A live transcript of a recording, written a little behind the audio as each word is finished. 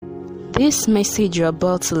This message you're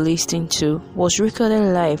about to listen to was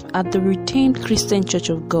recorded live at the Redeemed Christian Church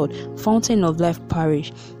of God, Fountain of Life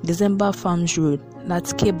Parish, December Farms Road,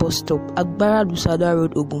 Latke Bus Stop, Agbara Lusada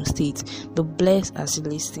Road, Ogun State. The bless as you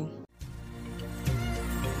listen.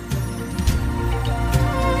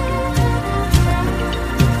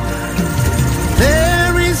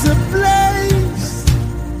 There is a place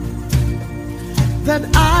that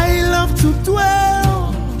I love to dwell.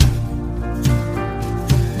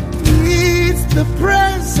 It's the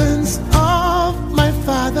presence of my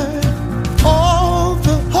Father. All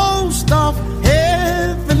the host of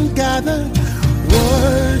heaven gather,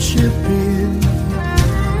 worshiping,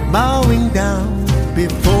 bowing down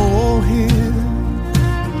before Him.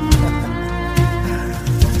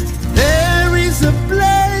 There is a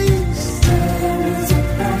place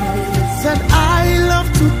that I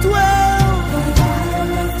love to dwell.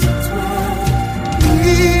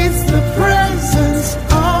 It's the presence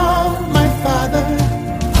of my Father.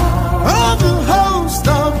 All the host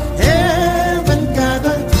of heaven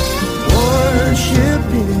gathered,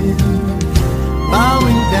 worshiping,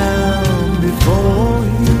 bowing down before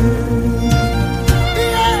Him.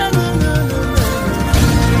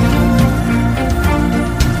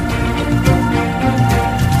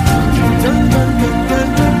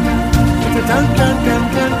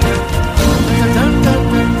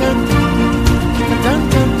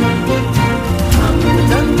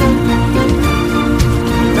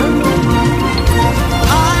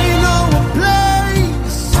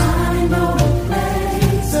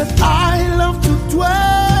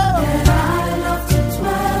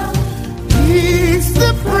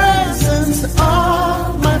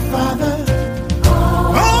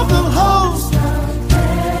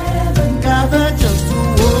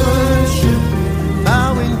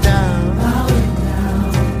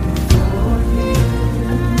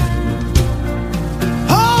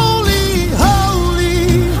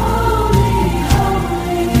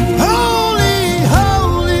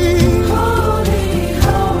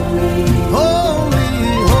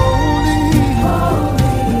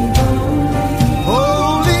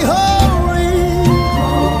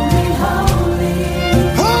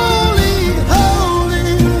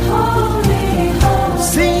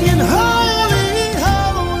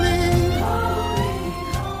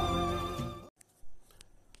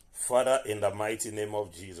 Father, in the mighty name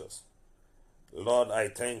of Jesus, Lord, I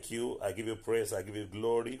thank you, I give you praise, I give you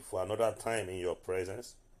glory for another time in your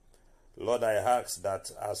presence. Lord, I ask that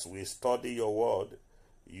as we study your word,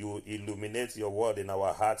 you illuminate your word in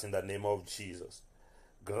our hearts in the name of Jesus.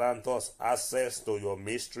 Grant us access to your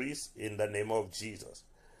mysteries in the name of Jesus.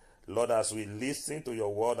 Lord, as we listen to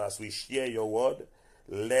your word, as we share your word,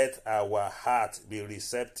 let our heart be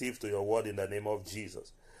receptive to your word in the name of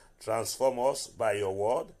Jesus. Transform us by your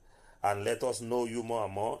word, and let us know you more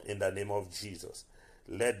and more in the name of Jesus.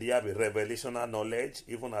 Let there be revelational knowledge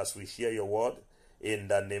even as we share your word in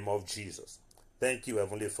the name of Jesus. Thank you,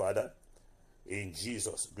 Heavenly Father. In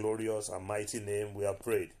Jesus' glorious and mighty name we have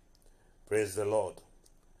prayed. Praise the Lord.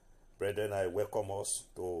 Brethren, I welcome us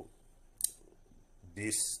to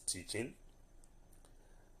this teaching.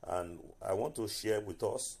 And I want to share with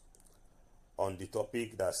us on the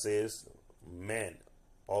topic that says men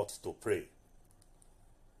ought to pray.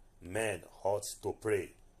 Men ought to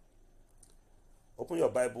pray. Open your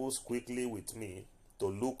Bibles quickly with me to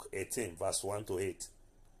Luke 18 verse 1 to 8.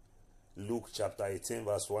 Luke chapter 18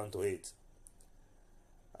 verse 1 to 8.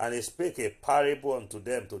 And he spake a parable unto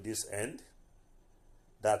them to this end,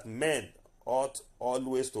 that men ought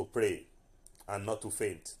always to pray and not to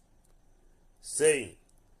faint, saying,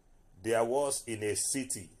 there was in a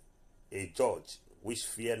city a judge which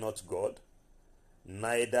feared not God,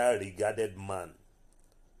 neither regarded man.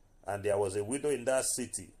 And there was a widow in that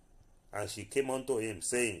city, and she came unto him,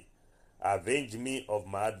 saying, avenge me of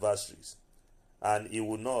my adversaries. And he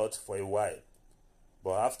would not for a while.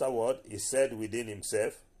 But afterward he said within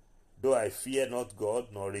himself, though I fear not God,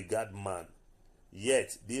 nor regard man,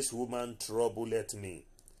 yet this woman troubleth me.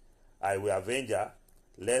 I will avenge her,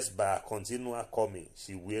 lest by her continual coming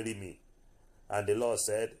she weary me. And the Lord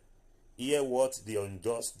said, hear what the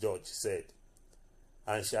unjust judge said.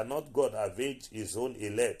 And shall not God avenge his own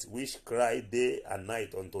elect, which cry day and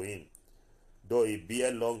night unto him, though he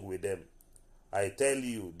bear long with them? I tell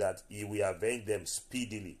you that he will avenge them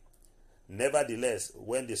speedily. Nevertheless,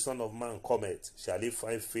 when the Son of Man cometh, shall he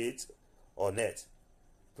find faith on earth?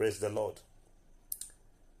 Praise the Lord.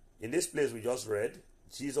 In this place we just read,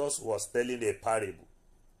 Jesus was telling a parable.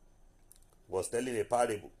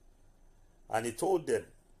 And he told them,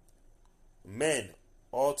 men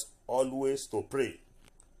ought always to pray.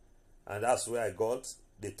 And that's where I got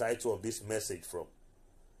the title of this message from.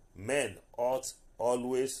 men ought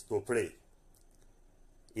always to pray.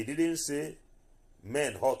 He didn't say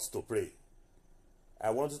men ought to pray.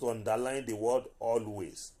 I want you to underline the word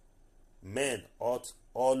always. Men ought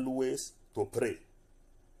always to pray.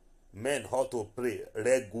 Men ought to pray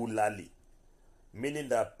regularly, meaning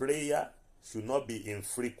that prayer should not be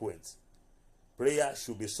infrequent. Prayer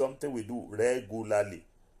should be something we do regularly,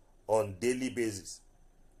 on daily basis.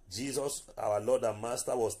 Jesus, our Lord and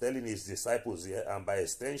Master, was telling his disciples here, and by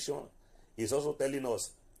extension, he's also telling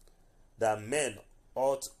us that men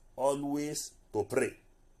ought always to pray.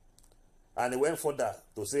 And he went further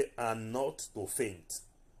to say, and not to faint.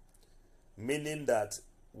 Meaning that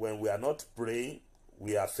when we are not praying,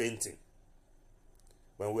 we are fainting.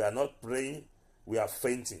 When we are not praying, we are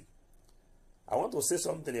fainting. I want to say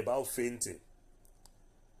something about fainting.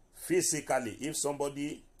 Physically, if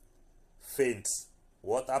somebody faints,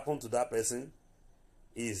 what happened to that person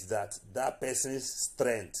is that that person's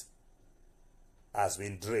strength has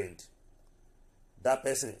been drained. That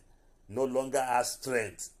person no longer has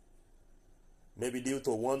strength. Maybe due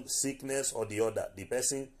to one sickness or the other, the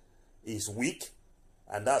person is weak,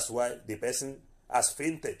 and that's why the person has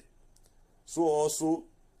fainted. So also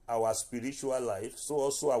our spiritual life, so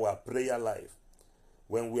also our prayer life.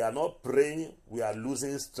 When we are not praying, we are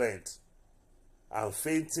losing strength, and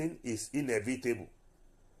fainting is inevitable.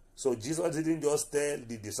 So Jesus didn't just tell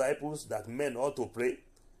the disciples that men ought to pray.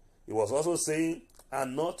 He was also saying,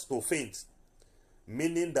 and not to faint,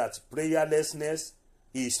 meaning that prayerlessness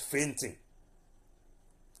is fainting,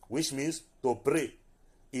 which means to pray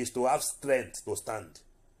is to have strength to stand.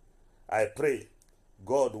 I pray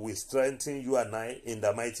God will strengthen you and I in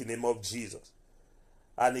the mighty name of Jesus.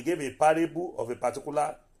 And he gave a parable of a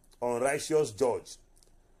particular unrighteous judge.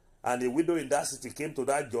 And the widow in that city came to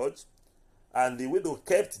that judge, and the widow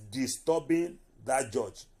kept disturbing that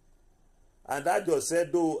judge. And that judge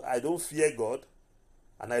said, though I don't fear God,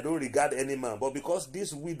 and I don't regard any man, but because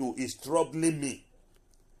this widow is troubling me,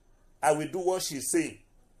 I will do what she's saying.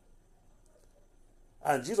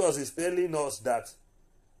 And Jesus is telling us that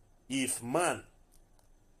if man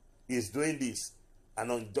is doing this, an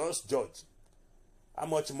unjust judge, how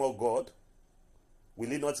much more God? Will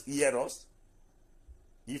he not hear us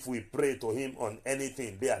if we pray to him on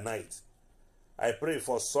anything day and night? I pray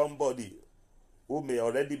for somebody who may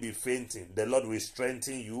already be fainting. The Lord will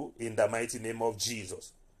strengthen you in the mighty name of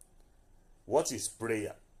Jesus. What is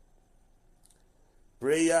prayer?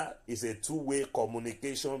 Prayer is a two-way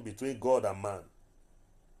communication between God and man.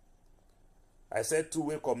 I said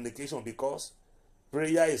two-way communication because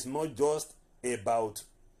prayer is not just about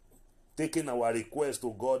taking our request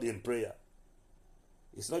to God in prayer.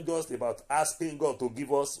 It's not just about asking God to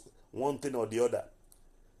give us one thing or the other.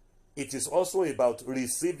 It is also about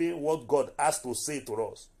receiving what God has to say to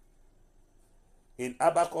us. In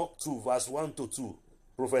Habakkuk 2 verse 1 to 2,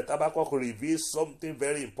 Prophet Habakkuk reveals something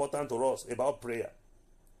very important to us about prayer.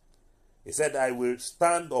 He said, I will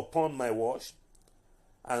stand upon my watch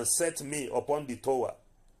and set me upon the tower,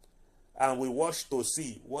 and will watch to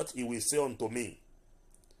see what he will say unto me,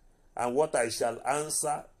 and what I shall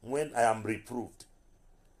answer when I am reproved.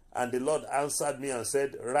 And the Lord answered me and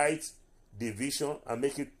said, write the vision and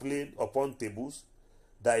make it plain upon tables,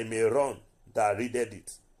 that I may run that readeth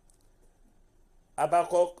it.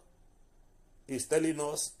 Habakkuk is telling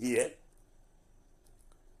us here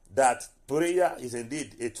that prayer is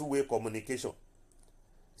indeed a two-way communication.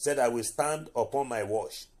 He said, I will stand upon my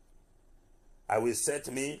watch. I will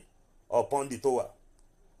set me upon the tower,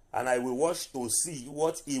 and I will watch to see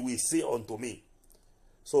what he will say unto me.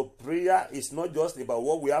 So prayer is not just about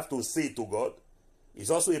what we have to say to God. It's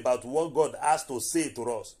also about what God has to say to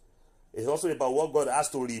us. It's also about what God has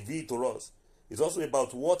to reveal to us. It's also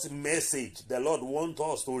about what message the Lord wants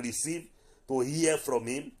us to receive, to hear from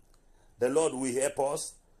him. The Lord will help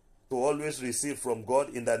us to always receive from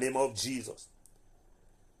God in the name of Jesus.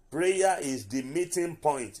 Prayer is the meeting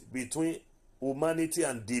point between humanity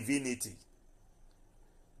and divinity.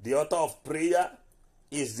 The altar of prayer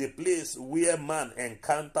is the place where man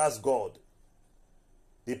encounters God.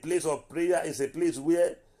 The place of prayer is a place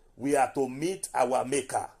where we are to meet our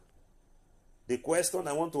Maker. The question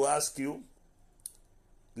I want to ask you,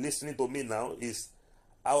 listening to me now, is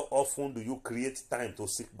how often do you create time to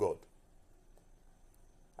seek God?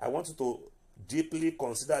 I want you to deeply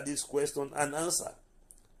consider this question and answer.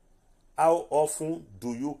 How often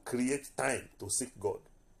do you create time to seek God?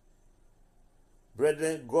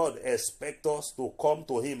 Brethren, God expects us to come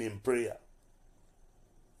to him in prayer.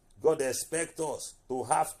 God expects us to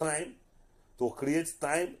have time, to create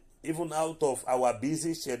time, even out of our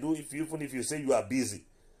busy schedule, even if you say you are busy.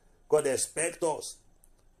 God expects us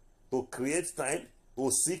to create time,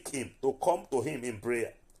 to seek him, to come to him in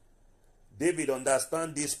prayer. David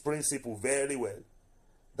understands this principle very well.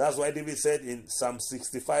 That's why David said in Psalm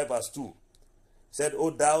 65 verse 2, he said, O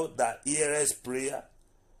thou that hearest prayer,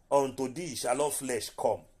 unto thee shall all flesh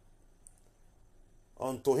come.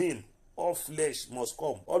 Unto him all flesh must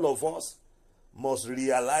come. All of us must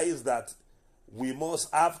realize that we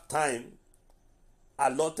must have time,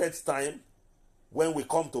 allotted time, when we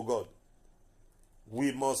come to God.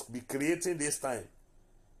 We must be creating this time.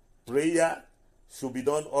 Prayer should be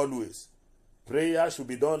done always. Prayer should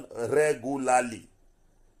be done regularly.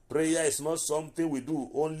 Prayer is not something we do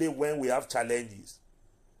only when we have challenges.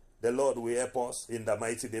 The Lord will help us in the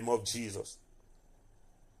mighty name of Jesus.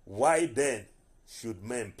 Why then should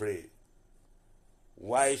men pray?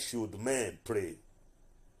 Why should men pray?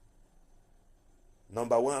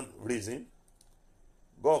 Number one reason,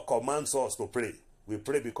 God commands us to pray. We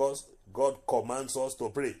pray because God commands us to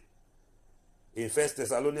pray. In 1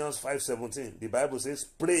 Thessalonians 5:17, the Bible says,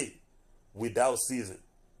 pray without ceasing.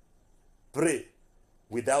 Pray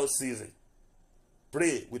without ceasing.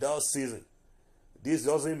 Pray without ceasing. This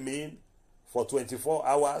doesn't mean for 24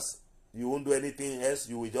 hours you won't do anything else,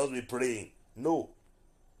 you will just be praying. No.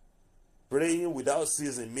 Praying without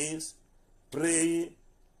ceasing means praying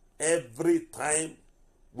every time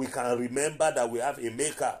we can remember that we have a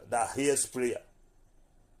maker that hears prayer.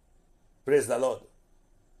 Praise the Lord.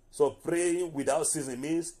 So praying without ceasing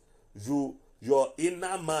means your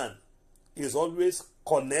inner man is always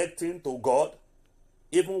connecting to God.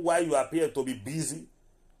 Even while you appear to be busy,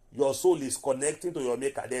 your soul is connecting to your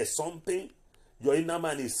maker. There's something your inner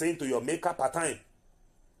man is saying to your maker per time.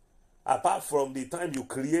 Apart from the time you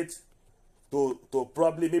create to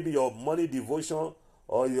probably maybe your morning devotion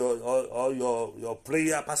or your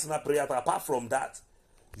prayer, personal prayer. Apart from that,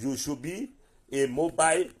 you should be a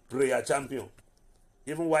mobile prayer champion.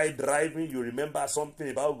 Even while driving, you remember something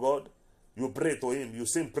about God, you pray to him, you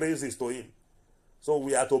sing praises to him. So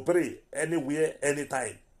we are to pray anywhere,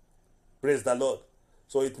 anytime. Praise the Lord.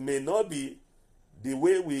 So it may not be the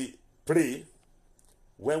way we pray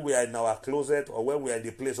when we are in our closet or when we are in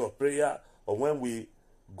the place of prayer or when we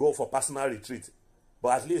go for personal retreat.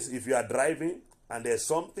 But at least if you are driving and there's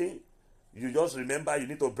something you just remember you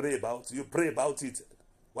need to pray about, you pray about it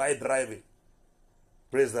while driving.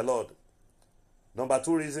 Praise the Lord. Number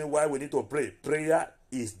two reason why we need to pray. Prayer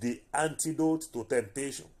is the antidote to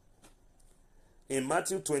temptation. In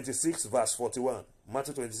Matthew 26 verse 41,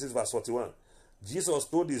 Matthew 26 verse 41, Jesus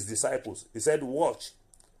told his disciples, he said, watch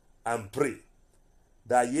and pray,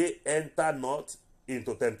 that ye enter not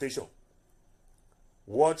into temptation.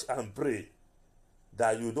 Watch and pray,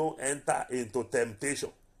 that you don't enter into temptation.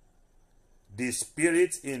 The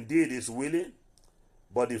spirit indeed is willing,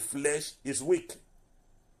 but the flesh is weak.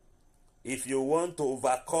 If you want to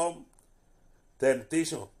overcome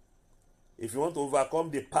temptation, if you want to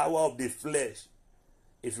overcome the power of the flesh,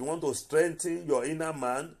 if you want to strengthen your inner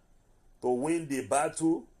man to win the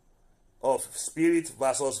battle of spirit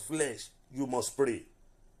versus flesh, you must pray.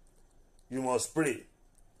 You must pray.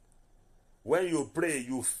 When you pray,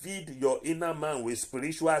 you feed your inner man with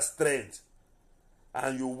spiritual strength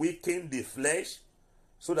and you weaken the flesh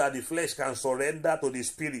so that the flesh can surrender to the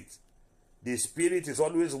spirit. The spirit is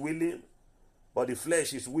always willing, but the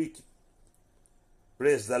flesh is weak.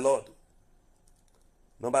 Praise the Lord.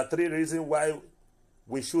 Number three reason why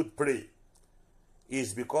we should pray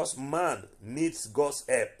is because man needs God's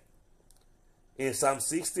help. In Psalm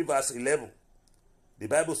 60 verse 11, the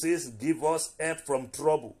Bible says, give us help from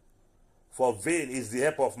trouble, for vain is the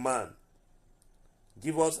help of man.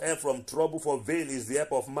 Give us help from trouble, for vain is the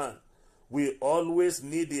help of man. We always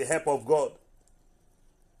need the help of God.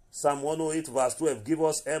 Psalm 108 verse 12, give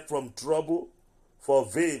us help from trouble, for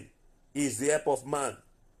vain is the help of man.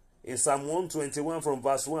 In Psalm 121 from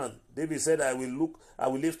verse 1, David said, I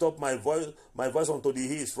will lift up my voice unto the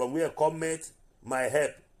hills, from where cometh my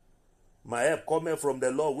help. My help cometh from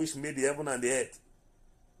the Lord, which made the heaven and the earth.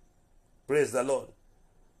 Praise the Lord.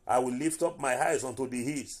 I will lift up my eyes unto the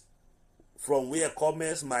hills, from where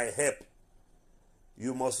cometh my help.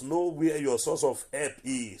 You must know where your source of help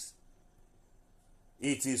is.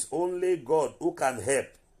 It is only God who can help.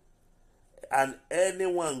 And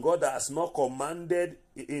anyone God has not commanded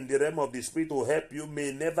in the realm of the spirit to help you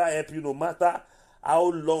may never help you, no matter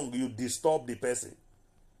how long you disturb the person.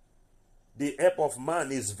 The help of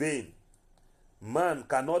man is vain. Man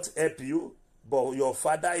cannot help you, but your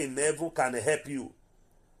Father in heaven can help you.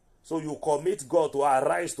 So you commit God to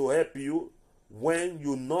arise to help you when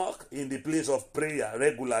you knock in the place of prayer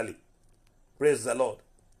regularly. Praise the Lord.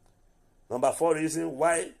 Number four reason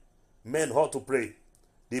why men ought to pray.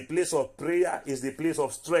 The place of prayer is the place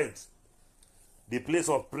of strength. The place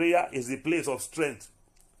of prayer is the place of strength.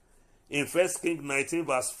 In 1 Kings 19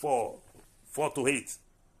 verse 4 to 8,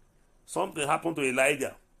 something happened to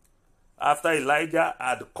Elijah. After Elijah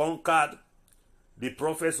had conquered the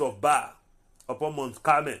prophets of Baal upon Mount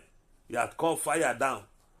Carmel, he had called fire down.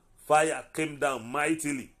 Fire came down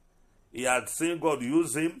mightily. He had seen God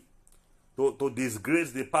use him to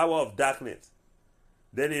disgrace the power of darkness.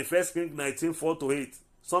 Then in 1 Kings 19, 4 to 8,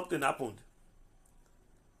 something happened.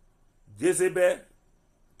 Jezebel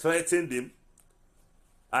threatened him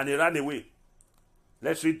and he ran away.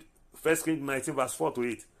 Let's read 1 Kings 19 verse 4 to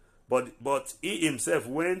 8. But he himself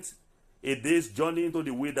went a day's journey into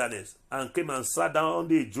the wilderness and came and sat down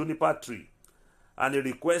under a juniper tree. And he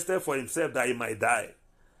requested for himself that he might die,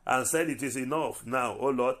 and said, "It is enough now, O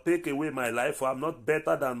Lord, take away my life, for I am not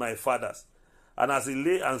better than my fathers." And as he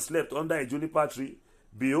lay and slept under a juniper tree,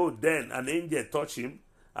 behold, then an angel touched him,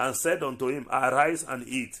 and said unto him, "Arise and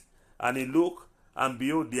eat." And he looked, and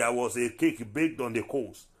behold, there was a cake baked on the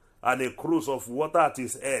coals, and a cruse of water at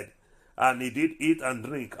his head. And he did eat and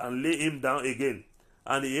drink, and lay him down again.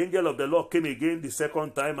 And the angel of the Lord came again the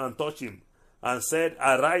second time, and touched him, and said,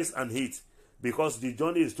 "Arise and eat, because the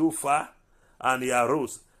journey is too far." And he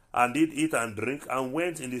arose, and did eat and drink, and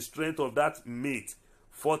went in the strength of that meat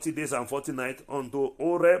 40 days and 40 nights unto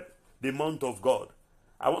Horeb, the mount of God.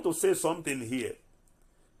 I want to say something here.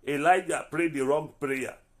 Elijah prayed the wrong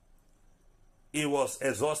prayer. He was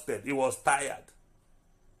exhausted. He was tired.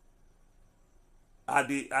 At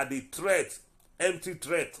the threat, empty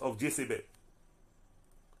threat of Jezebel.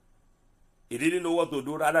 He didn't know what to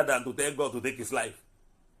do rather than to tell God to take his life.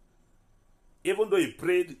 Even though he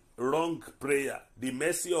prayed wrong prayer, the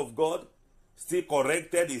mercy of God still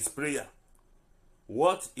corrected his prayer.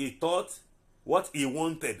 What he thought, what he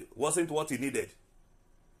wanted, wasn't what he needed.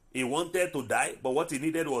 He wanted to die, but what he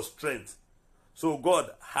needed was strength. So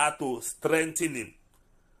God had to strengthen him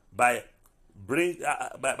by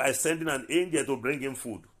sending an angel to bring him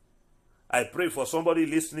food. I pray for somebody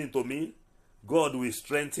listening to me, God will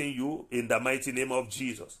strengthen you in the mighty name of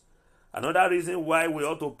Jesus. Another reason why we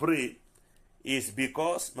ought to pray is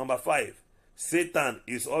because, number 5, Satan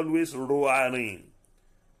is always roaring.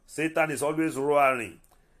 Satan is always roaring.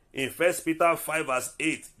 In 1 Peter 5 verse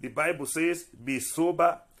 8, the Bible says, "Be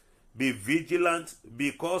sober, be vigilant,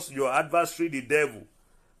 because your adversary the devil,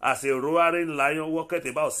 as a roaring lion, walketh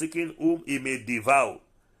about, seeking whom he may devour."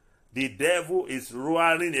 The devil is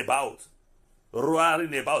roaring about,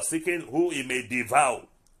 seeking who he may devour.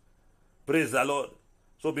 Praise the Lord.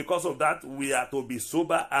 So because of that, we are to be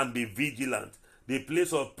sober and be vigilant. The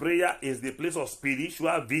place of prayer is the place of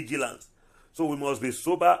spiritual vigilance. So we must be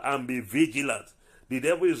sober and be vigilant. The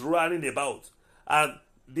devil is roaring about. And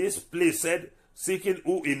this place said, seeking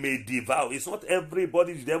who he may devour. It's not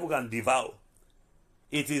everybody the devil can devour.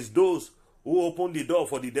 It is those who open the door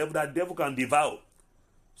for the devil that the devil can devour.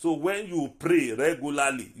 So when you pray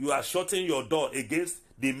regularly, you are shutting your door against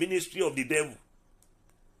the ministry of the devil.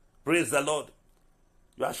 Praise the Lord.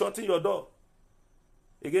 You are shutting your door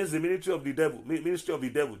against the ministry of the devil. Ministry of the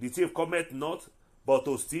devil. The thief cometh not, but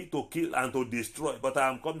to steal, to kill, and to destroy. But I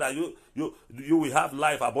am come that you will have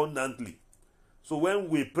life abundantly. So when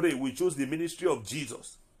we pray, we choose the ministry of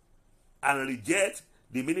Jesus and reject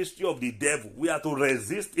the ministry of the devil. We are to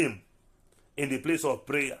resist him in the place of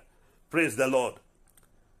prayer. Praise the Lord.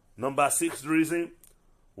 Number 6 reason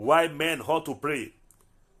why men ought to pray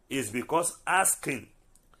is because asking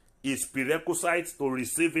is prerequisite to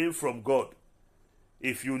receiving from God.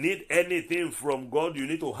 If you need anything from God, you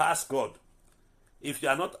need to ask God. If you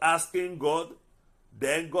are not asking God,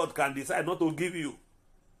 then God can decide not to give you.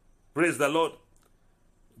 Praise the Lord.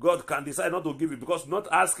 God can decide not to give you, because not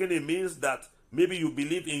asking it means that maybe you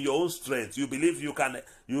believe in your own strength. You believe you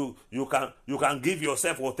can give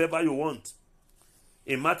yourself whatever you want.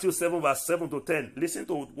 In Matthew 7 verse 7 to 10, listen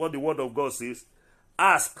to what the word of God says.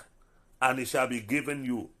 Ask, and it shall be given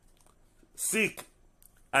you. Seek,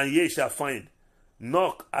 and ye shall find.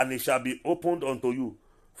 Knock, and it shall be opened unto you.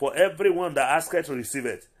 For everyone that asketh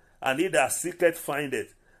receiveth, and he that seeketh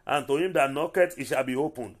findeth, and to him that knocketh it shall be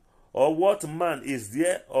opened. Or what man is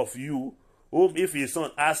there of you, whom if his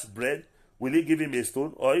son asks bread, will he give him a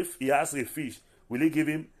stone? Or if he asks a fish, will he give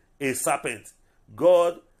him a serpent?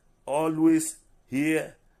 God always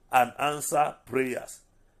hear and answer prayers.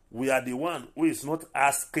 We are the one who is not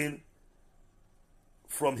asking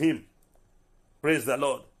from him. Praise the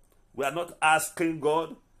Lord. We are not asking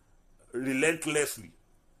God relentlessly.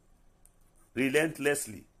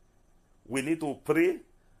 Relentlessly. We need to pray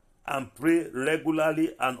and pray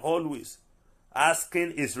regularly and always.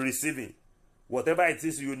 Asking is receiving. Whatever it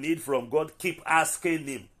is you need from God, keep asking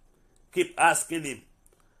him. Keep asking him.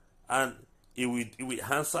 And He will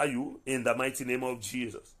answer you in the mighty name of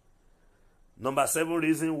Jesus. Number 7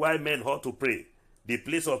 reason why men ought to pray. The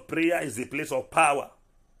place of prayer is the place of power.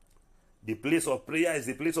 The place of prayer is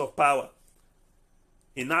the place of power.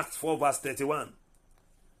 In Acts 4 verse 31,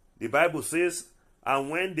 the Bible says,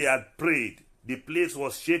 and when they had prayed, the place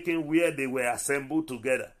was shaken where they were assembled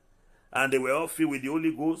together. And they were all filled with the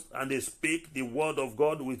Holy Ghost, and they spake the word of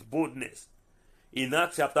God with boldness. In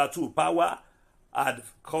Acts chapter 2, power had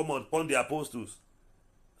come upon the apostles,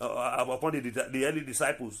 upon the early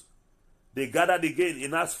disciples. They gathered again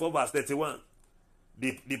in Acts 4 verse 31.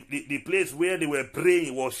 The place where they were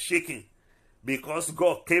praying was shaking because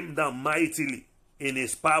God came down mightily in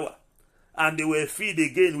his power. And they were filled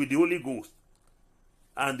again with the Holy Ghost.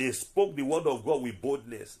 And they spoke the word of God with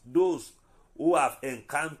boldness. Those who have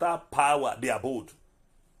encountered power, they are bold.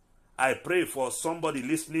 I pray for somebody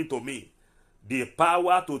listening to me. The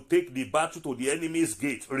power to take the battle to the enemy's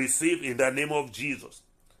gate, receive in the name of Jesus.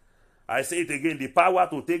 I say it again, the power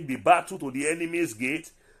to take the battle to the enemy's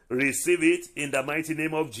gate, receive it in the mighty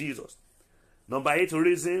name of Jesus. Number 8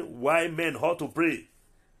 reason why men ought to pray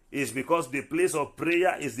is because the place of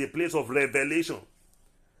prayer is the place of revelation.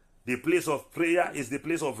 The place of prayer is the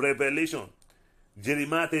place of revelation.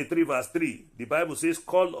 Jeremiah 33 verse 3, the Bible says,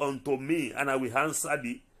 call unto me, and I will answer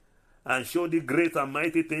thee, and show thee great and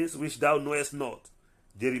mighty things which thou knowest not.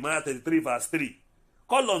 Jeremiah 33 verse 3.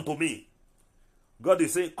 Call unto me. God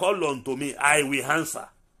is saying, call unto me, I will answer.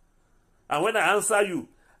 And when I answer you,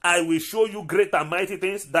 I will show you great and mighty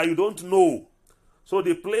things that you don't know. So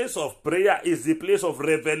the place of prayer is the place of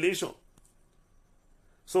revelation.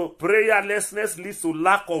 So prayerlessness leads to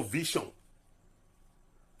lack of vision.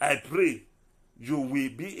 I pray you will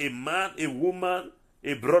be a man, a woman,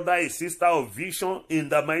 a brother, a sister of vision in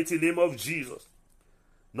the mighty name of Jesus.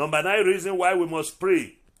 Number 9 reason why we must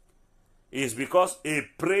pray is because a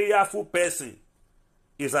prayerful person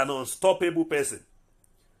is an unstoppable person.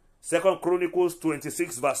 2 Chronicles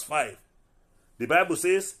 26 verse 5. The Bible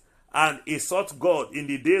says, and he sought God in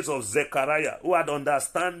the days of Zechariah, who had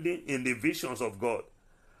understanding in the visions of God.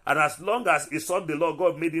 And as long as he sought the Lord,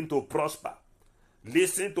 God made him to prosper.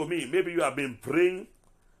 Listen to me. Maybe you have been praying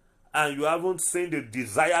and you haven't seen the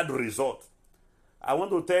desired result. I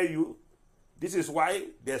want to tell you, this is why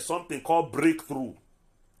there's something called breakthrough.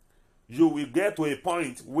 You will get to a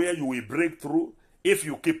point where you will break through if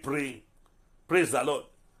you keep praying. Praise the Lord.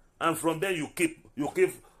 And from there you keep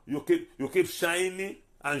shining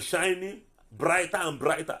and shining brighter and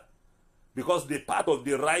brighter. Because the path of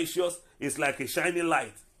the righteous is like a shining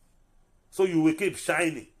light. So you will keep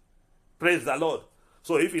shining. Praise the Lord.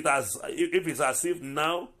 So if it's as if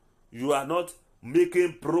now you are not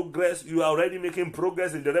making progress, you are already making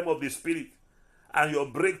progress in the realm of the spirit. And your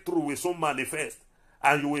breakthrough will soon manifest.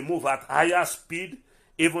 And you will move at higher speed,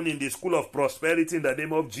 even in the school of prosperity in the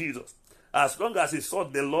name of Jesus. As long as he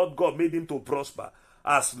sought the Lord, God made him to prosper.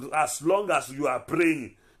 As long as you are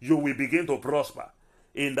praying, you will begin to prosper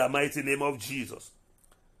in the mighty name of Jesus.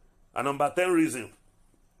 And number 10 reason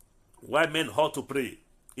why men ought to pray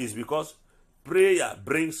is because prayer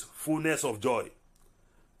brings fullness of joy.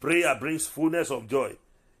 Prayer brings fullness of joy.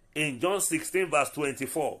 In John 16 verse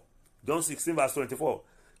 24,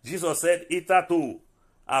 Jesus said, hitherto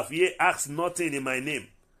have ye asked nothing in my name.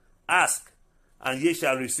 Ask, and ye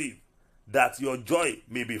shall receive, that your joy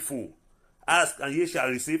may be full. Ask, and ye shall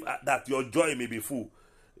receive, that your joy may be full.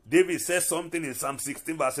 David says something in Psalm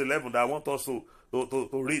 16 verse 11 that I want us to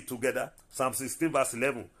read together. Psalm 16 verse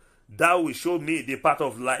 11. Thou wilt show me the path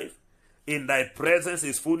of life. In thy presence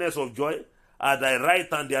is fullness of joy. At thy right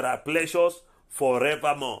hand there are pleasures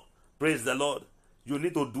forevermore. Praise the Lord. You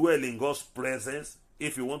need to dwell in God's presence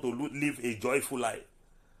if you want to live a joyful life.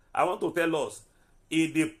 I want to tell us,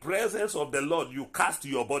 in the presence of the Lord, you cast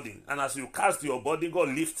your burden. And as you cast your burden, God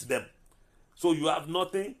lifts them. So you have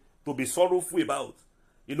nothing to be sorrowful about.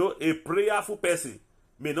 You know, a prayerful person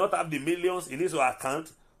may not have the millions in his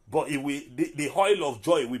account, but the oil of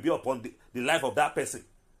joy will be upon the life of that person.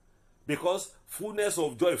 Because fullness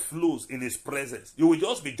of joy flows in his presence. You will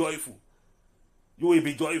just be joyful. You will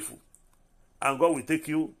be joyful. And God will take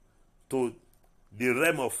you to the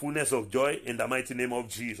realm of fullness of joy in the mighty name of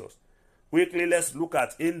Jesus. Quickly, let's look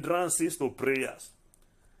at hindrances to prayers.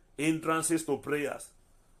 Hindrances to prayers.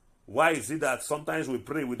 Why is it that sometimes we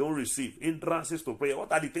pray, we don't receive? Hindrances to prayer.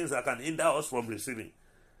 What are the things that can hinder us from receiving?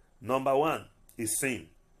 Number 1 is sin.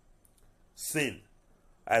 Sin.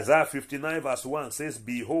 Isaiah 59 verse 1 says,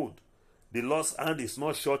 behold, the Lord's hand is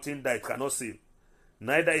not shortened that it cannot save,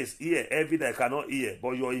 neither is ear heavy that it cannot hear.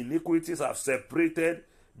 But your iniquities have separated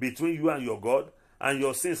between you and your God, and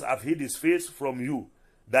your sins have hid his face from you,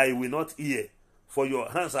 that he will not hear. For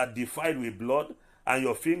your hands are defiled with blood, and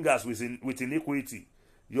your fingers with iniquity.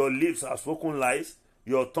 Your lips have spoken lies,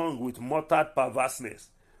 your tongue with muttered perverseness.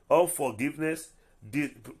 Unforgiveness,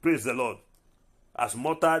 praise the Lord, as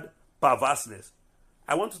muttered perverseness.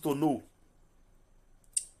 I want you to know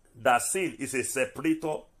that sin is a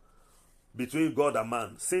separator between God and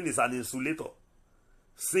man. Sin is an insulator.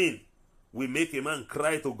 Sin will make a man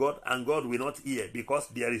cry to God, and God will not hear, because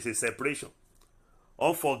there is a separation.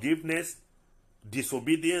 Unforgiveness,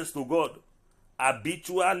 disobedience to God,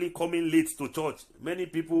 habitually coming late to church. Many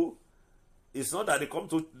people, it's not that they come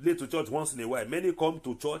late to church once in a while. Many come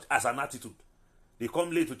to church as an attitude. They come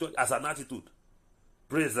late to church as an attitude.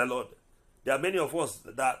 Praise the Lord. There are many of us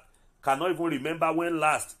that cannot even remember when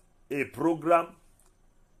last a program,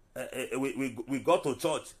 we got to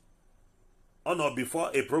church on or before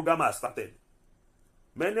a program has started.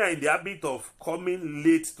 Many are in the habit of coming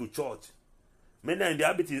late to church. Many are in the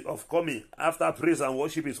habit of coming after praise and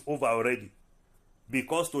worship is over already.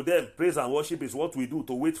 Because to them, praise and worship is what we do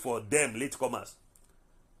to wait for them latecomers.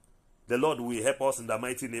 The Lord will help us in the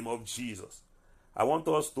mighty name of Jesus. I want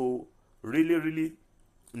us to really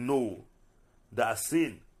know that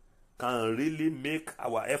sin can really make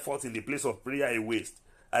our effort in the place of prayer a waste.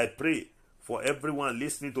 I pray for everyone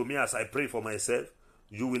listening to me as I pray for myself.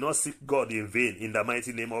 You will not seek God in vain in the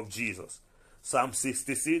mighty name of Jesus. Psalm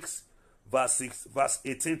 66, verse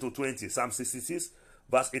 18 to 20. Psalm 66,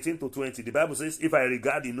 verse 18 to 20. The Bible says, if I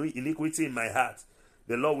regard iniquity in my heart,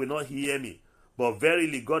 the Lord will not hear me. But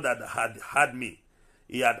verily God had heard me.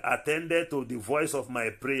 He had attended to the voice of my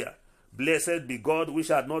prayer. Blessed be God, which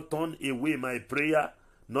had not turned away my prayer,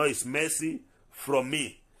 nor his mercy from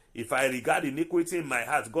me. If I regard iniquity in my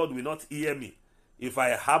heart, God will not hear me. If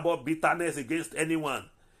I harbor bitterness against anyone,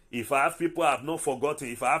 if I have people I have not forgotten,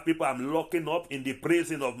 if I have people I'm locking up in the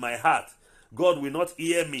praising of my heart, God will not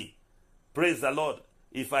hear me. Praise the Lord.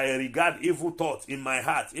 If I regard evil thoughts in my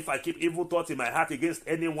heart, if I keep evil thoughts in my heart against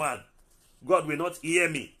anyone, God will not hear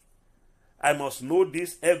me. I must know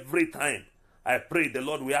this every time. I pray the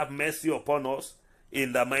Lord will have mercy upon us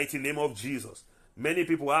in the mighty name of Jesus. Many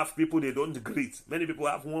people have people they don't greet. Many people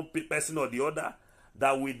have one person or the other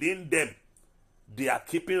that within them, they are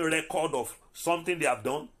keeping record of something they have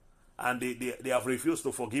done, and they have refused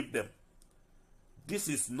to forgive them. This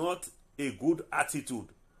is not a good attitude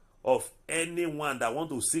of anyone that want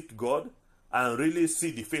to seek God and really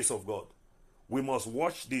see the face of God. We must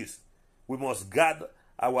watch this. We must guard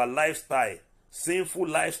our lifestyle. Sinful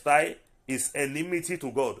lifestyle is enmity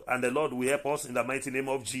to God, and the Lord will help us in the mighty name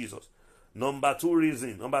of Jesus. Number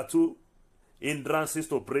two, hindrances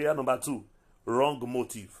to prayer. Number two, wrong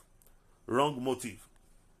motive. Wrong motive.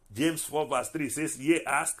 James 4 verse 3 says, ye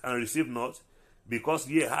ask and receive not, because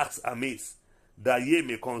ye ask amiss, that ye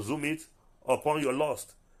may consume it upon your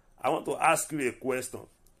lust. I want to ask you a question.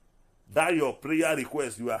 That your prayer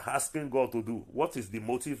request you are asking God to do, what is the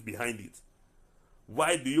motive behind it?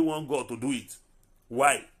 Why do you want God to do it?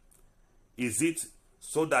 Why? Is it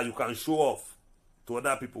so that you can show off to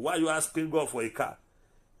other people? Why are you asking God for a car?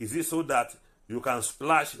 Is it so that you can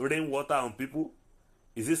splash rainwater on people?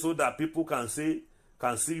 Is it so that people can see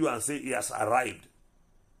you and say he has arrived?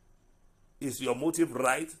 Is your motive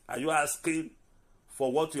right? Are you asking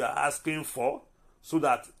for what you are asking for so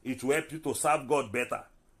that it will help you to serve God better?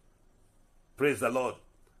 Praise the Lord.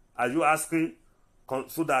 Are you asking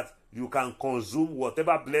so that you can consume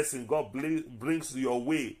whatever blessing God brings your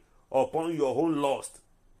way upon your own lust?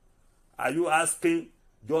 Are you asking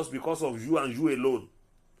just because of you and you alone?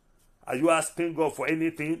 Are you asking God for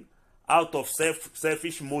anything out of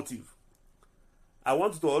selfish motive? I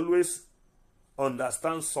want you to always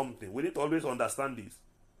understand something. We need to always understand this.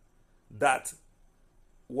 That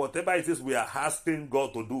whatever it is we are asking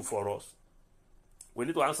God to do for us, we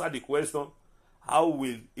need to answer the question, how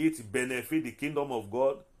will it benefit the kingdom of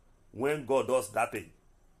God when God does that thing?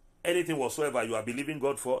 Anything whatsoever you are believing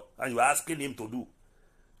God for and you are asking him to do,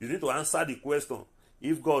 you need to answer the question,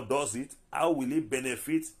 if God does it, how will it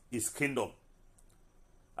benefit his kingdom?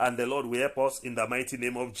 And the Lord will help us in the mighty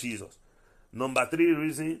name of Jesus. Number three,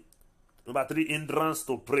 hindrance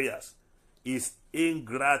to prayers is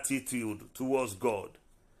ingratitude towards God.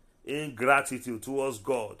 Ingratitude towards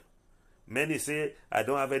God. Many say, I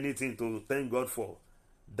don't have anything to thank God for.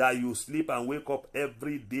 That you sleep and wake up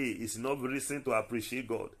every day is enough reason to appreciate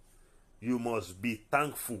God. You must be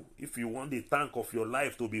thankful if you want the tank of your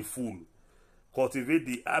life to be full. Cultivate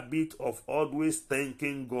the habit of always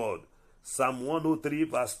thanking God. Psalm 103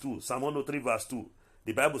 verse 2. Psalm 103 verse 2.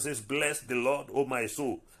 The Bible says, bless the Lord, O my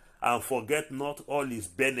soul, and forget not all his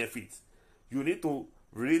benefits. You need to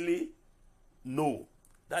really know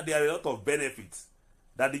that there are a lot of benefits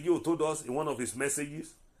Daddy Joe told us in one of his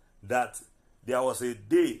messages that there was a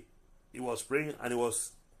day he was praying and he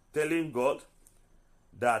was telling God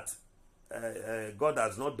that God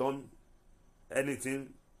has not done anything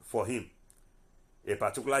for him. A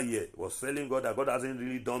particular year, he was telling God that God hasn't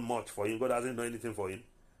really done much for him. God hasn't done anything for him.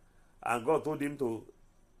 And God told him to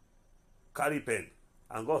carry pen.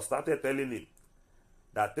 And God started telling him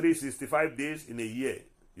that 365 days in a year,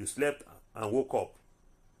 you slept and woke up.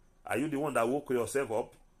 Are you the one that woke yourself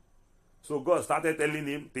up? So God started telling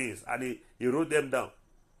him things and he wrote them down.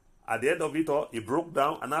 At the end of it all, he broke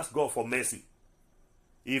down and asked God for mercy.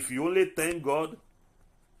 If you only thank God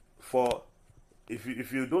for,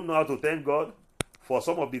 if you don't know how to thank God for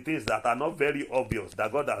some of the things that are not very obvious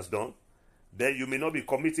that God has done, then you may not be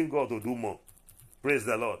committing God to do more. Praise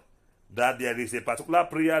the Lord. That there is a particular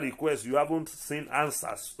prayer request you haven't seen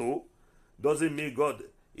answers to doesn't mean God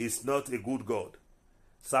is not a good God.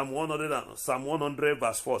 Psalm 100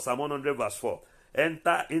 verse 4. Psalm 100 verse 4.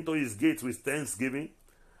 Enter into his gates with thanksgiving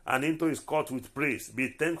and into his court with praise. Be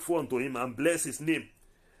thankful unto him and bless his name.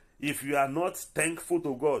 If you are not thankful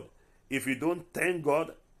to God, if you don't thank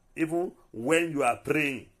God, even when you are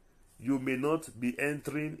praying, you may not be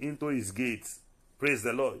entering into his gates. Praise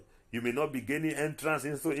the Lord. You may not be gaining entrance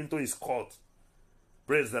into his court.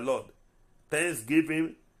 Praise the Lord.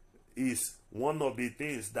 Thanksgiving is one of the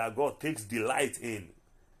things that God takes delight in.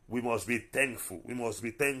 We must be thankful. We must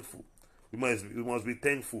be thankful. We must be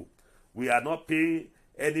thankful. We are not paying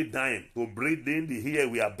any dime to breathe in the air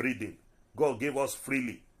we are breathing. God gave us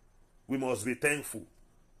freely. We must be thankful.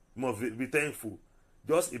 We must be thankful.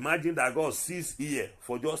 Just imagine that God sees here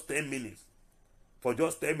for just 10 minutes. For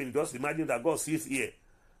just 10 minutes, just imagine that God sees here.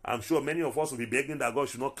 I'm sure many of us will be begging that God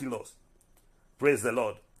should not kill us. Praise the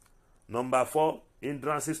Lord. Number 4,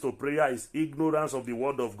 hindrances to prayer is ignorance of the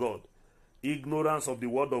word of God. Ignorance of the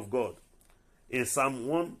word of God. In Psalm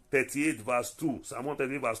 138 verse 2, Psalm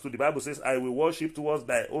 138 verse 2, the Bible says, I will worship towards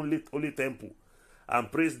thy only temple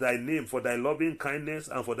and praise thy name for thy loving kindness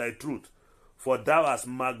and for thy truth. For thou hast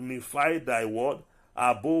magnified thy word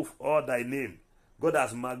above all thy name. God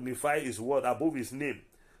has magnified his word above his name.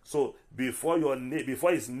 So before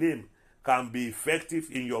his name can be effective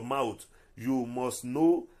in your mouth, you must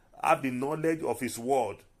have the knowledge of his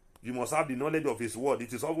word. You must have the knowledge of his word.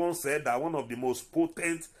 It is often said that one of the most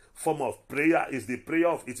potent form of prayer is the prayer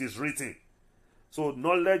of it is written. So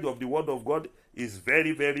knowledge of the word of God is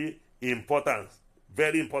very, very important.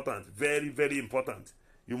 Very important. Very, very important.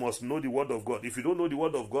 You must know the word of God. If you don't know the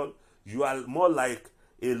word of God, you are more like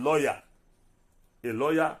a lawyer. A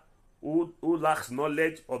lawyer who lacks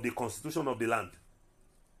knowledge of the constitution of the land.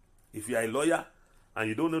 If you are a lawyer and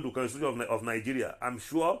you don't know the constitution of Nigeria, I'm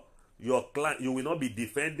sure you will not be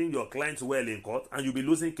defending your clients well in court and you'll be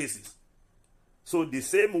losing cases. So the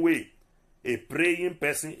same way, a praying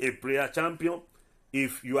person, a prayer champion,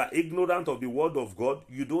 if you are ignorant of the word of God,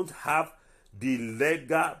 you don't have the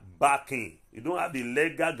legal backing. You don't have the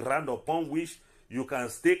legal ground upon which you can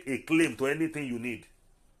stake a claim to anything you need.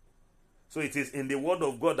 So it is in the word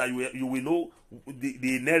of God that you will know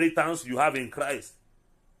the inheritance you have in Christ.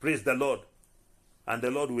 Praise the Lord. And the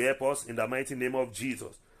Lord will help us in the mighty name of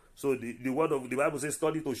Jesus. So the word of the Bible says,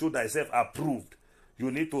 study to show thyself approved. You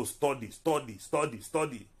need to study.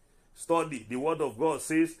 The word of God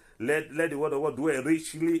says, let the word of God dwell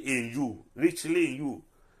richly in you. Richly in you.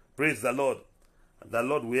 Praise the Lord. And the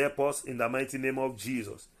Lord will help us in the mighty name of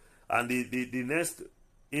Jesus. And the next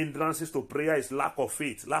hindrances to prayer is lack of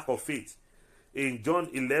faith. Lack of faith. In John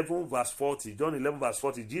 11 verse 40,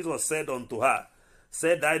 Jesus said unto her,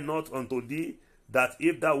 said I not unto thee that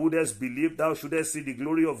if thou wouldest believe, thou shouldest see the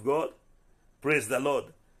glory of God? Praise the Lord.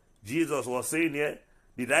 Jesus was saying here,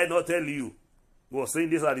 did I not tell you? He was saying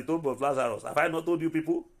this at the tomb of Lazarus. Have I not told you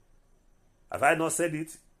people? Have I not said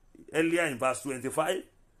it earlier in verse 25?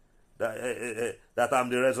 That I'm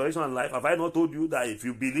the resurrection and life. Have I not told you that if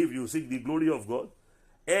you believe, you seek the glory of God?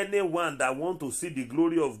 Anyone that wants to see the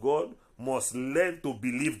glory of God must learn to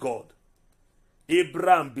believe God.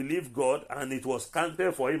 Abraham believed God and it was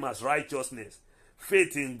counted for him as righteousness.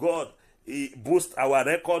 Faith in God boosts our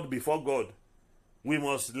record before God. We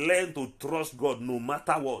must learn to trust God no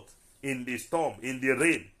matter what. In the storm, in the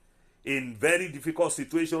rain, in very difficult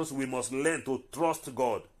situations, we must learn to trust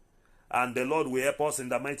God. And the Lord will help us in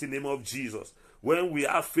the mighty name of Jesus. When we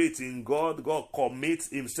have faith in God, God commits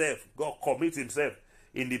himself. God commits himself.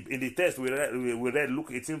 In the text we read Luke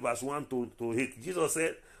 18 verse 1 to 8. Jesus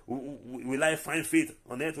said, will I find faith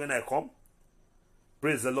on earth when I come?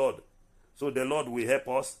 Praise the Lord. So the Lord will help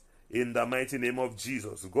us in the mighty name of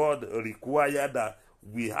Jesus. God requires that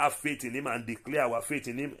we have faith in him and declare our faith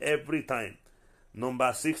in him every time.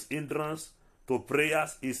 Number 6 hindrance to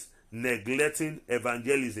prayers is neglecting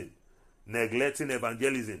evangelism. Neglecting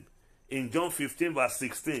evangelism. In John 15 verse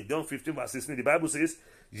 16, the Bible says,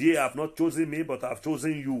 ye have not chosen me, but have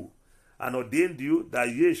chosen you, and ordained you that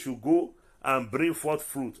ye should go and bring forth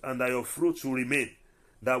fruit, and that your fruit should remain,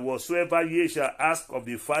 that whatsoever ye shall ask of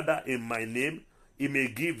the Father in my name, he may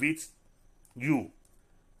give it you.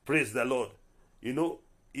 Praise the Lord. You know,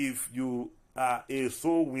 if you are a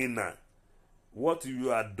soul winner, what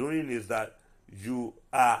you are doing is that you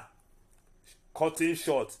are cutting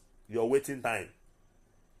short your waiting time.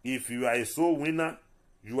 If you are a soul winner,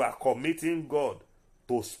 you are committing God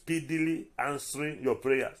to speedily answering your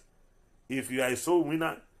prayers. If you are a soul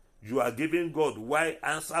winner, you are giving God why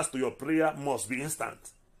answers to your prayer must be instant.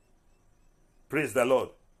 Praise the Lord.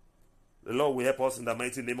 The Lord will help us in the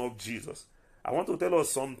mighty name of Jesus. I want to tell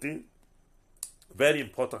us something very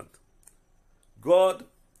important. God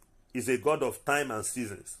is a God of time and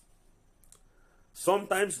seasons.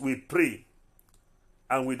 Sometimes we pray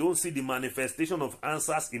and we don't see the manifestation of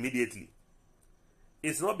answers immediately.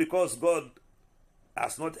 It's not because God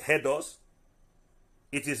has not heard us.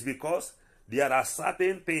 It is because there are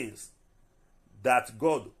certain things that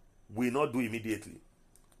God will not do immediately,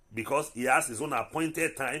 because he has his own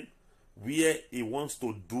appointed time where he wants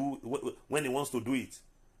to do, when he wants to do it.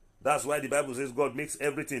 That's why the Bible says God makes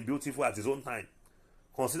everything beautiful at his own time.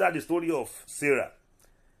 Consider the story of Sarah.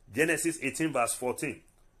 Genesis 18 verse 14.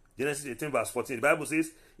 Genesis 18 verse 14. The Bible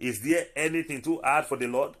says, is there anything too hard for the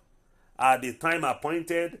Lord? At the time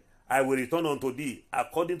appointed, I will return unto thee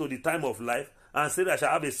according to the time of life, and Sarah shall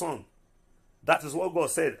have a son. That is what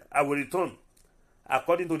God said. I will return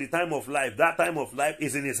according to the time of life. That time of life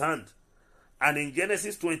is in his hand. And in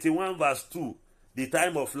Genesis 21 verse 2, the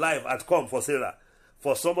time of life has come for Sarah.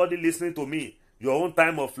 For somebody listening to me, your own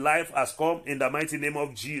time of life has come in the mighty name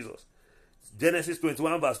of Jesus. Genesis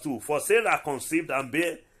 21 verse 2. For Sarah conceived and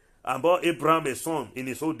bore Abraham a son in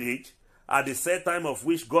his old age, at the set time of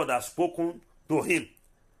which God has spoken to him.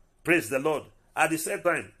 Praise the Lord. At the set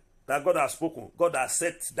time that God has spoken, God has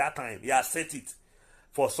set that time. He has set it.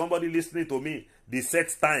 For somebody listening to me, the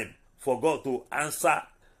set time for God to answer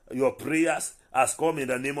your prayers has come in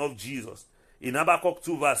the name of Jesus. In Habakkuk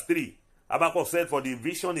 2 verse 3, Habakkuk said, for the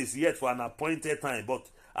vision is yet for an appointed time, but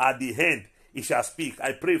at the end it shall speak.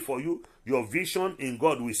 I pray for you, your vision in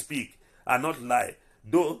God will speak and not lie.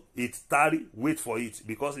 Though it tarry, wait for it,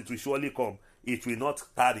 because it will surely come. It will not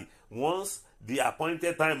tarry. Once the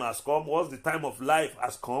appointed time has come, once the time of life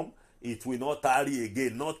has come, it will not tarry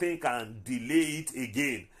again. Nothing can delay it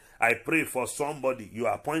again. I pray for somebody, your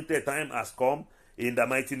appointed time has come in the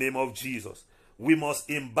mighty name of Jesus. We must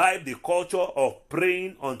imbibe the culture of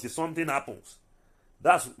praying until something happens.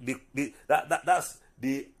 That's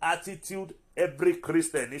the attitude every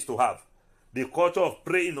Christian needs to have. The culture of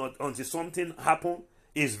praying until something happens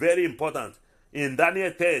is very important. In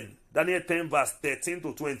Daniel 10 verse 13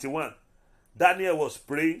 to 21, Daniel was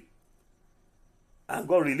praying and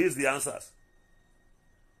God released the answers.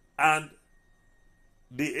 And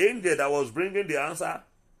the angel that was bringing the answer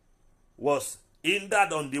was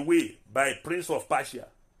hindered on the way by Prince of Persia.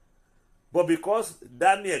 But because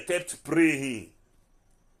Daniel kept praying,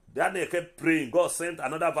 God sent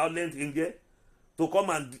another violent angel to come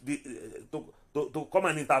and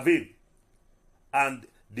intervene. And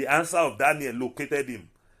the answer of Daniel located him.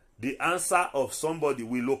 The answer of somebody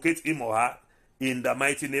will locate him or her in the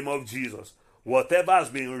mighty name of Jesus. Whatever has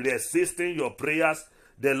been resisting your prayers,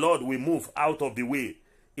 the Lord will move out of the way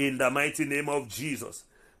in the mighty name of Jesus.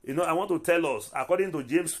 You know, I want to tell us, according to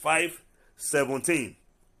James 5:17,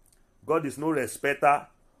 God is no respecter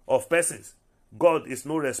of persons. God is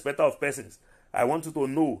no respecter of persons. I want you to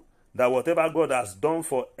know that whatever God has done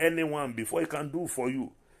for anyone before, he can do for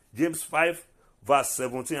you. James 5 verse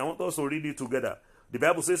 17. I want us to read it together. The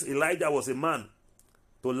Bible says Elijah was a man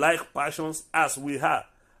to like passions as we are,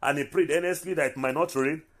 and he prayed earnestly that it might not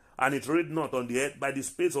rain, and it rained not on the earth by the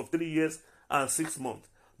space of 3 years and 6 months.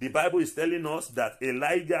 The Bible is telling us that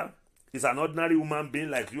Elijah is an ordinary human being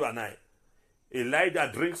like you and I. Elijah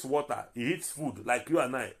drinks water, he eats food like you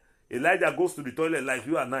and I. Elijah goes to the toilet like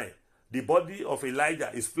you and I. The body of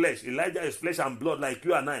Elijah is flesh. Elijah is flesh and blood like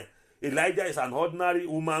you and I. Elijah is an ordinary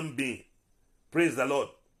human being. Praise the Lord.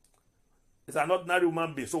 It's an ordinary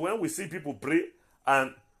human being. So when we see people pray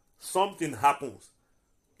and something happens,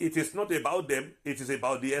 it is not about them. It is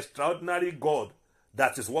about the extraordinary God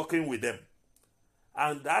that is working with them.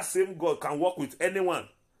 And that same God can work with anyone.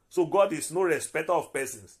 So God is no respecter of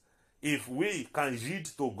persons. If we can yield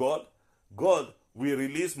to God, God will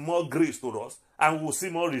release more grace to us and we'll see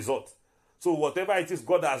more results. So whatever it is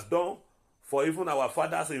God has done for even our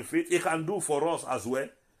fathers in faith, he can do for us as well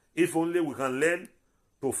If only we can learn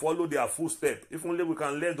to follow their footsteps. If only we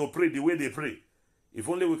can learn to pray the way they pray. If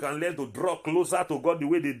only we can learn to draw closer to God the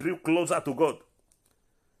way they drew closer to God.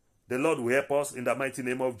 The Lord will help us in the mighty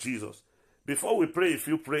name of Jesus. Before we pray a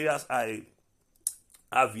few prayers I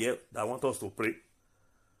have here that I want us to pray,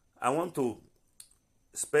 I want to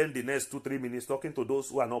spend the next 2-3 minutes talking to those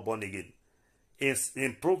who are not born again.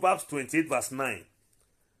 In Proverbs 28 verse 9,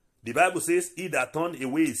 the Bible says, he that turned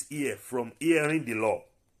away his ear from hearing the law,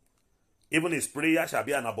 even his prayer shall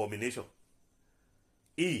be an abomination.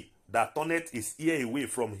 He that turneth his ear away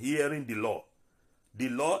from hearing the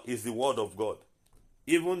law is the word of God.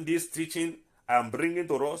 Even this teaching I am bringing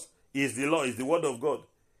to us is the law, is the word of God.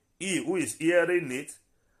 He who is hearing it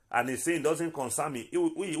and is saying doesn't concern me, he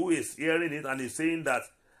who is hearing it and is saying that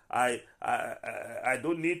I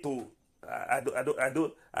don't need to,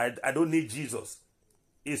 I don't need Jesus,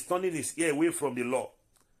 is turning his ear away from the law.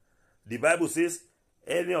 The Bible says,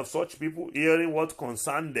 any of such people hearing what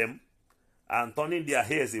concerns them and turning their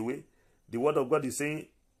ears away, the word of God is saying,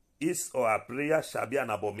 his or her prayer shall be an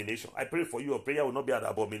abomination. I pray for you, your prayer will not be an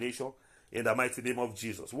abomination in the mighty name of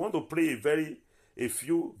Jesus. We want to pray a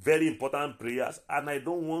few very important prayers, and I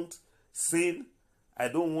don't want sin. I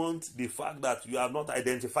don't want the fact that you have not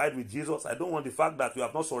identified with Jesus. I don't want the fact that you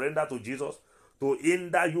have not surrendered to Jesus to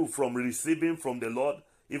hinder you from receiving from the Lord,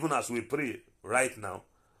 even as we pray right now.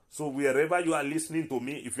 So wherever you are listening to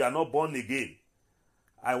me, if you are not born again,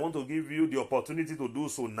 I want to give you the opportunity to do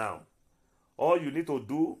so now. All you need to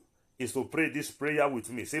do is to pray this prayer with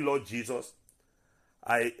me. Say, Lord Jesus,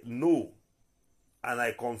 I know and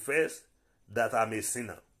I confess that I'm a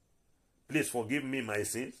sinner. Please forgive me my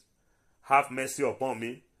sins. Have mercy upon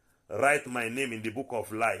me. Write my name in the book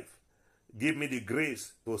of life. Give me the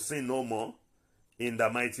grace to sin no more in the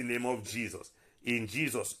mighty name of Jesus. In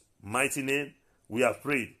Jesus' mighty name, we have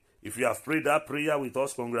prayed. If you have prayed that prayer with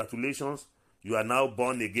us, congratulations. You are now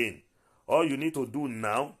born again. All you need to do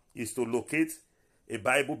now is to locate a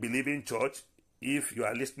Bible-believing church. If you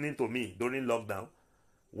are listening to me during lockdown,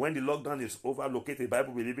 when the lockdown is over, locate a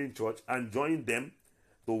Bible-believing church and join them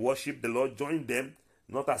to worship the Lord. Join them,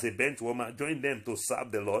 not as a bench warmer, join them to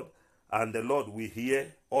serve the Lord. And the Lord will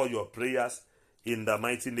hear all your prayers in the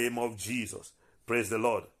mighty name of Jesus. Praise the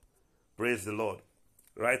Lord. Praise the Lord.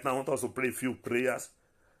 Right now, I want us to pray a few prayers.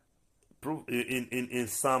 In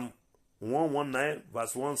Psalm 119,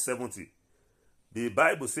 verse 170. The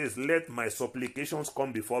Bible says, let my supplications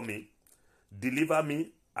come before me. Deliver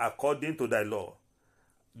me according to thy law.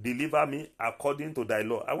 Deliver me according to thy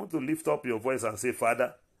law. I want to lift up your voice and say,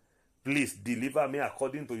 Father, please deliver me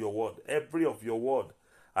according to your word. Every of your word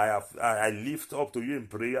I lift up to you in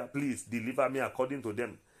prayer. Please deliver me according to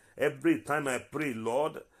them. Every time I pray,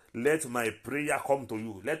 Lord, let my prayer come to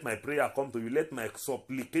you. Let my prayer come to you. Let my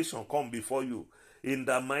supplication come before you. In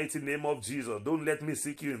the mighty name of Jesus, don't let me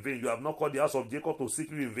seek you in vain. You have not called the house of Jacob to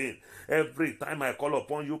seek you in vain. Every time I call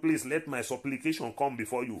upon you, please let my supplication come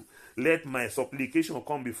before you. Let my supplication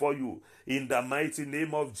come before you. In the mighty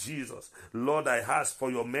name of Jesus, Lord, I ask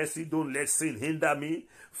for your mercy. Don't let sin hinder me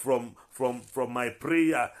from my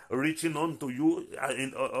prayer reaching unto you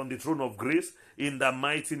on the throne of grace. In the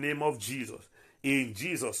mighty name of Jesus. In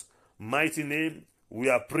Jesus' mighty name, we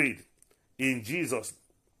are prayed. In Jesus'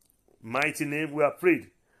 mighty name, we are prayed.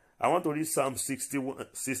 I want to read Psalm 61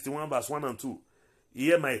 verse 1 and 2.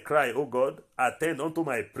 Hear my cry, O God, attend unto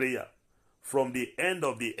my prayer. From the end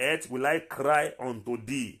of the earth will I cry unto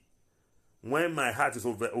thee. When my heart is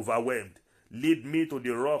overwhelmed, lead me to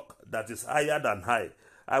the rock that is higher than high.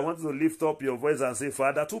 I want you to lift up your voice and say,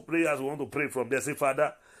 Father, two prayers we want to pray from there. Say,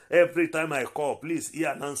 Father, every time I call, please hear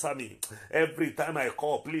and answer me. Every time I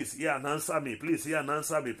call, please hear and answer me. Please hear and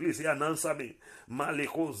answer me. Please hear and answer me.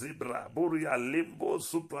 Maliko zebra, boria limbo,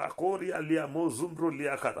 supakoria liamo zumbro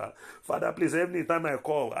liakata. Father, please, every time I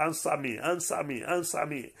call, answer me, answer me, answer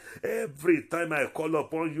me. Every time I call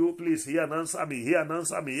upon you, please hear and answer me, hear and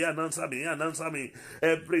answer me, hear and answer me, hear and answer me.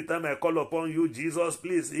 Every time I call upon you, Jesus,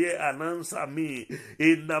 please hear and answer me.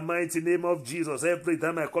 In the mighty name of Jesus, every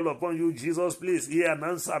time I call upon you, Jesus, please hear and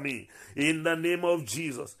answer me. In the name of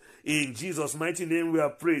Jesus. In Jesus' mighty name we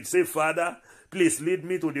have prayed. Say, Father, please lead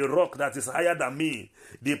me to the rock that is higher than me.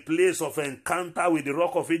 The place of encounter with the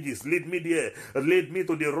rock of ages. Lead me there. Lead me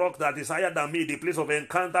to the rock that is higher than me. The place of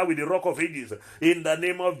encounter with the rock of ages. In the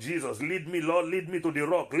name of Jesus. Lead me, Lord. Lead me to the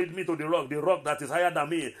rock. Lead me to the rock. The rock that is higher than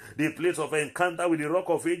me. The place of encounter with the rock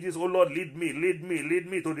of ages. Oh Lord, lead me. Lead me. Lead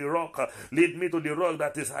me to the rock. Lead me to the rock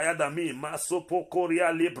that is higher than me.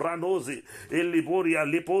 Masopokoria libranoze. Eliboria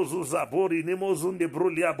lipozuza bori nemozunde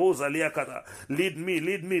brulia boza liakata. Lead me.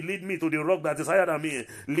 Lead me. Lead me to the rock that is higher than me.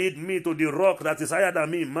 Lead me to the rock that is higher than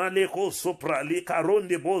me. Maleko sopra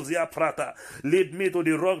likaronde bozia prata. Lead me to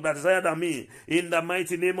the rock that is higher than me. In the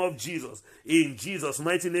mighty name of Jesus. In Jesus'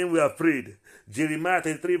 mighty name we have prayed. Jeremiah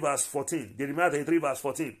 33 verse 14. Jeremiah 33 verse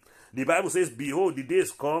 14. The Bible says, behold, the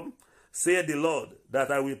days come, saith the Lord, that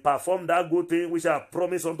I will perform that good thing which I have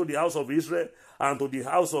promised unto the house of Israel and to the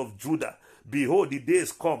house of Judah. Behold, the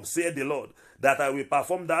days come, saith the Lord, that I will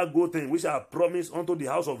perform that good thing which I have promised unto the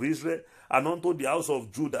house of Israel and unto the house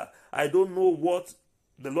of Judah. I don't know what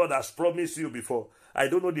the Lord has promised you before. I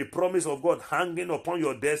don't know the promise of God hanging upon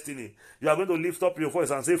your destiny. You are going to lift up your voice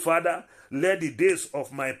and say, Father, let the days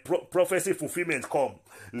of my prophecy fulfillment come.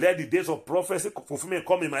 Let the days of prophecy fulfillment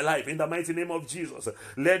come in my life. In the mighty name of Jesus.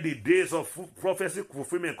 Let the days of prophecy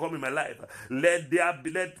fulfillment come in my life. Let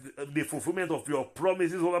the fulfillment of your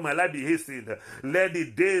promises over my life be hastened. Let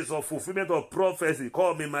the days of fulfillment of prophecy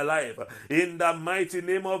come in my life. In the mighty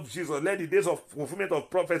name of Jesus. Let the days of fulfillment of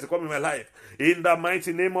prophecy come in my life. In the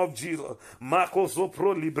mighty name of Jesus. Marcos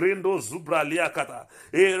Pro librendo zubra liakata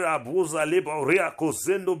era buza leba ria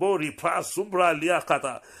kozendo bori pa zubra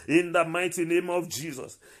liakata. In the mighty name of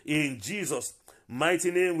Jesus. In Jesus'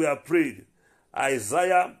 mighty name we have prayed.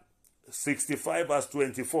 Isaiah 65 verse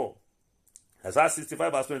 24. Isaiah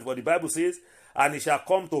 65 verse 24. The Bible says, and it shall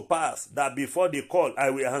come to pass that before they call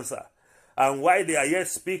I will answer, and while they are yet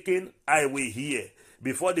speaking I will hear.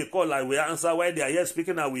 Before they call I will answer, while they are yet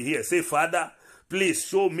speaking I will hear. Say, Father, please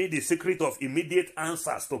show me the secret of immediate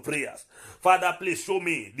answers to prayers. Father, please show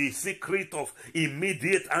me the secret of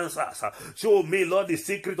immediate answers. Show me, Lord, the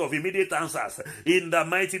secret of immediate answers. In the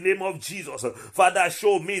mighty name of Jesus. Father,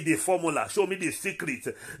 show me the formula. Show me the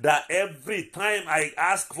secret that every time I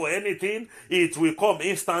ask for anything, it will come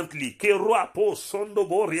instantly.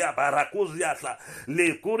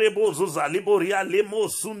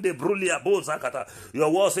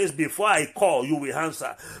 Your word says, before I call, you will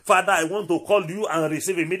answer. Father, I want to call you and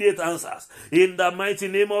receive immediate answers in the mighty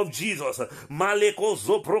name of Jesus.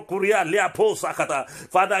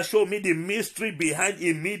 Father, show me the mystery behind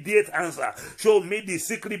immediate answer. Show me the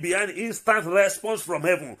secret behind instant response from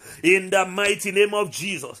heaven in the mighty name of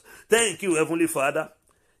Jesus. Thank you, Heavenly Father.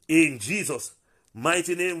 In Jesus'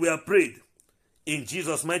 mighty name we have prayed. In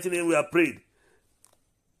Jesus' mighty name we have prayed.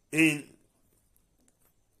 In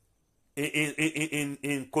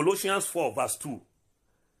Colossians 4 verse 2.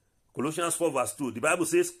 Colossians 4 verse 2, the Bible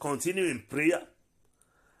says, continue in prayer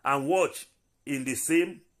and watch in the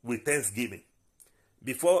same with thanksgiving.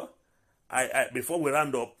 Before we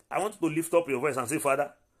round up, I want you to lift up your voice and say,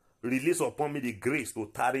 Father, release upon me the grace to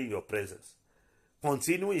tarry in your presence.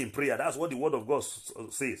 Continue in prayer. That's what the word of God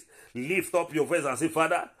says. Lift up your voice and say,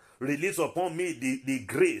 Father, release upon me the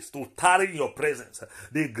grace to tarry in your presence.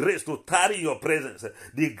 The grace to tarry in your presence.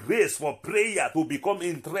 The grace for prayer to become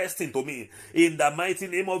interesting to me. In the mighty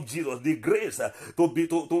name of Jesus. The grace that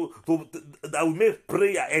will make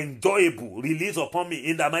prayer enjoyable. Release upon me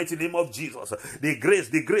in the mighty name of Jesus. The grace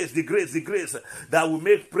that will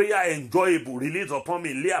make prayer enjoyable. Release upon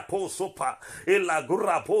me. Lia po sopa.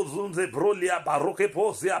 Elagura po zunze brolia baroke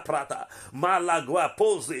po zia prata. Malagua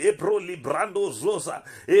pose ebro librando zosa.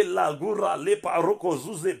 Lagura le paroko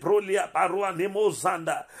zuze prolia parua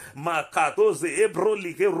nemozanda makatoze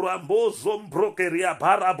ebroli ke rambo zombrokeria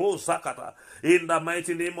parabo sakata. In the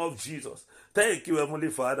mighty name of Jesus. Thank you, Heavenly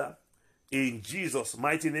Father. In Jesus'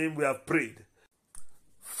 mighty name we have prayed.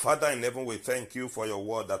 Father in heaven, we thank you for your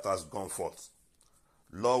word that has gone forth.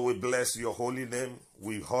 Lord, we bless your holy name.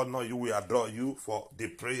 We honor you. We adore you for the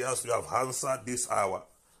prayers you have answered this hour.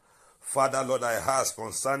 Father, Lord, I ask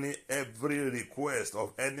concerning every request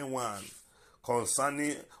of anyone,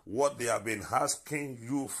 concerning what they have been asking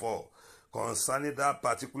you for, concerning that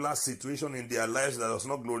particular situation in their lives that does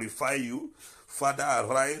not glorify you. Father,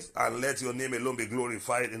 arise and let your name alone be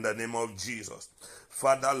glorified in the name of Jesus.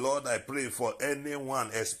 Father, Lord, I pray for anyone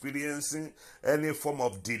experiencing any form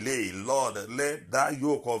of delay. Lord, let that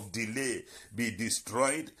yoke of delay be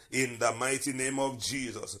destroyed in the mighty name of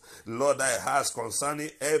Jesus. Lord, I ask concerning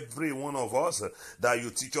every one of us that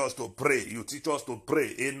you teach us to pray. You teach us to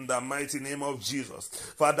pray in the mighty name of Jesus.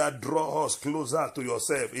 Father, draw us closer to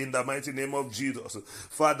yourself in the mighty name of Jesus.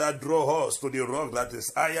 Father, draw us to the rock that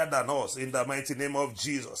is higher than us in the mighty name of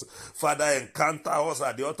Jesus. Father, encounter us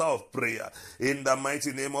at the altar of prayer in the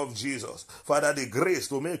mighty name of Jesus. Father, the grace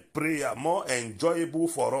to make prayer more enjoyable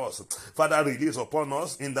for us. Father, release upon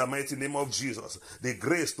us in the mighty name of Jesus. The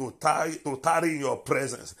grace to tarry in your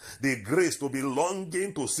presence. The grace to be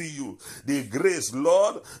longing to see you. The grace,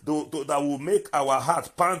 Lord, that will make our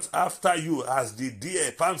heart pant after you as the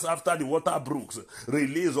deer pants after the water brooks.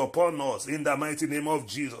 Release upon us in the mighty name of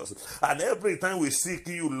Jesus. And every time we seek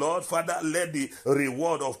you, Lord, Father, let let the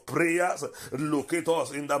reward of prayers locate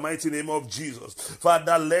us in the mighty name of Jesus.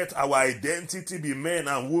 Father, let our identity be men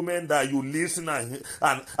and women that you listen and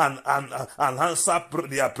answer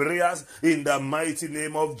their prayers in the mighty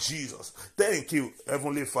name of Jesus. Thank you,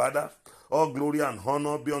 Heavenly Father. All glory and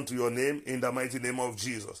honor be unto your name in the mighty name of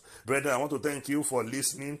Jesus. Brethren, I want to thank you for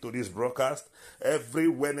listening to this broadcast. Every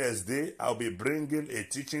Wednesday, I'll be bringing a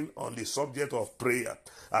teaching on the subject of prayer.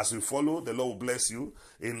 As we follow, the Lord will bless you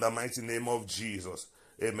in the mighty name of Jesus.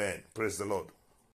 Amen. Praise the Lord.